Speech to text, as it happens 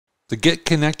The Get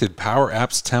Connected Power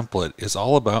Apps template is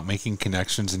all about making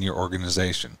connections in your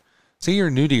organization. Say you're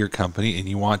new to your company and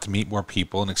you want to meet more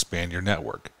people and expand your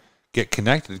network. Get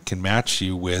Connected can match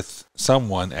you with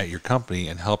someone at your company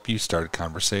and help you start a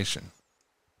conversation.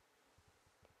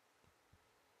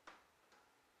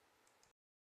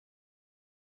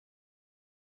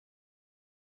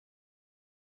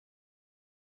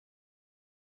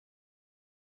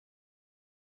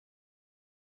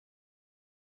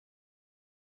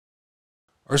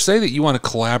 Or say that you want to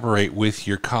collaborate with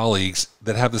your colleagues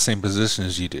that have the same position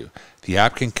as you do. The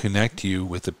app can connect you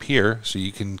with a peer so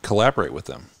you can collaborate with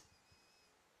them.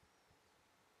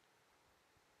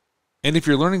 And if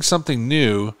you're learning something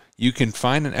new, you can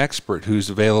find an expert who's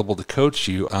available to coach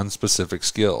you on specific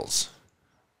skills.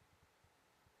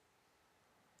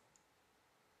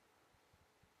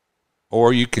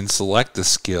 Or you can select the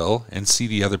skill and see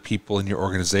the other people in your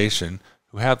organization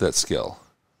who have that skill.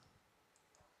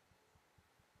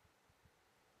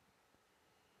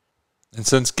 And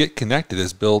since Get Connected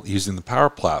is built using the Power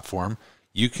Platform,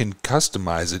 you can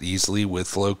customize it easily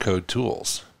with low-code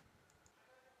tools.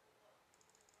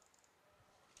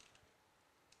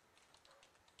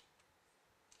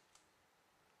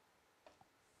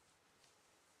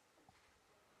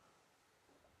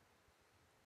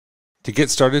 To get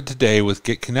started today with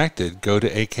Get Connected, go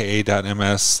to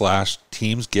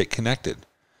aka.ms/teamsgetconnected.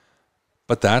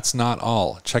 But that's not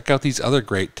all. Check out these other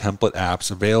great template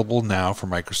apps available now for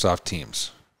Microsoft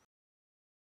Teams.